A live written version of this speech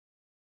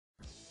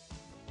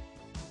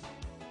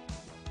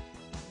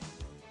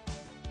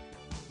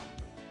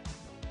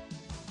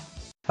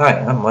Hi,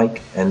 I'm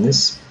Mike, and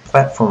this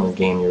platformer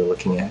game you're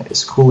looking at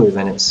is cooler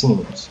than it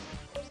seems.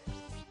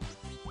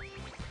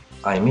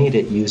 I made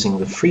it using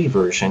the free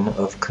version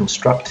of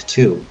Construct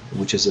 2,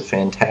 which is a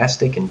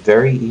fantastic and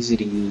very easy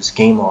to use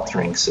game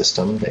authoring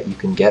system that you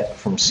can get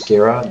from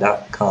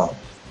Skera.com.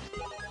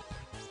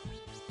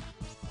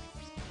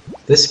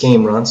 This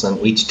game runs on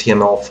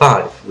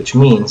HTML5, which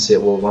means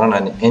it will run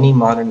on any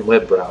modern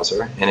web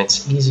browser, and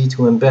it's easy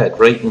to embed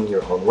right in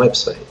your own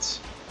websites.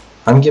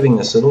 I'm giving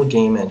this little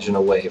game engine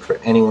away for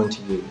anyone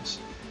to use.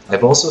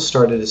 I've also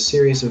started a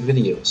series of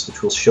videos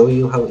which will show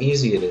you how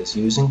easy it is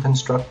using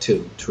Construct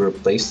 2 to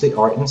replace the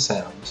art and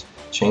sounds,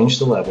 change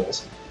the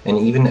levels, and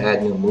even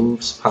add new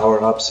moves,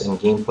 power-ups, and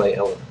gameplay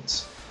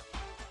elements.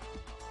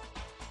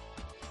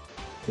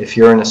 If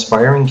you're an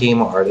aspiring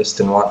game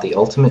artist and want the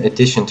ultimate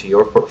addition to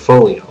your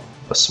portfolio,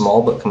 a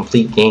small but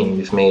complete game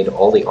you've made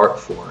all the art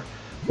for,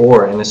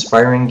 or an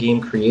aspiring game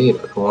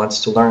creator who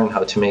wants to learn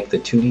how to make the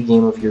 2D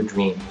game of your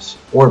dreams,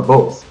 or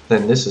both,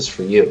 then this is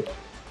for you.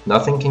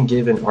 Nothing can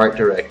give an art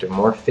director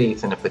more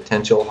faith in a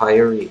potential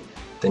hiree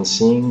than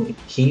seeing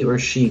he or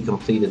she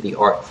completed the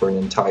art for an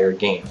entire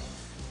game.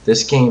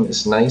 This game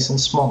is nice and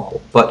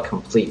small, but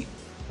complete,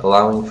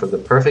 allowing for the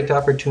perfect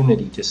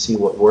opportunity to see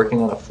what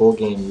working on a full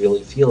game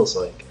really feels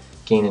like,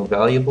 gain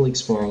invaluable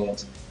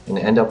experience, and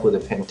end up with a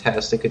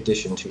fantastic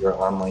addition to your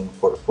online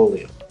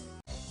portfolio.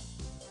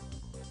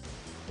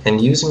 And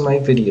using my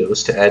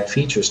videos to add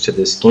features to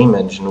this game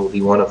engine will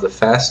be one of the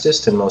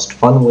fastest and most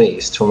fun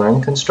ways to learn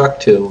Construct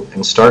 2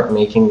 and start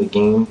making the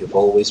game you've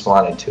always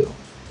wanted to.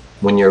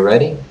 When you're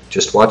ready,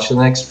 just watch the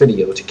next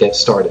video to get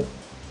started.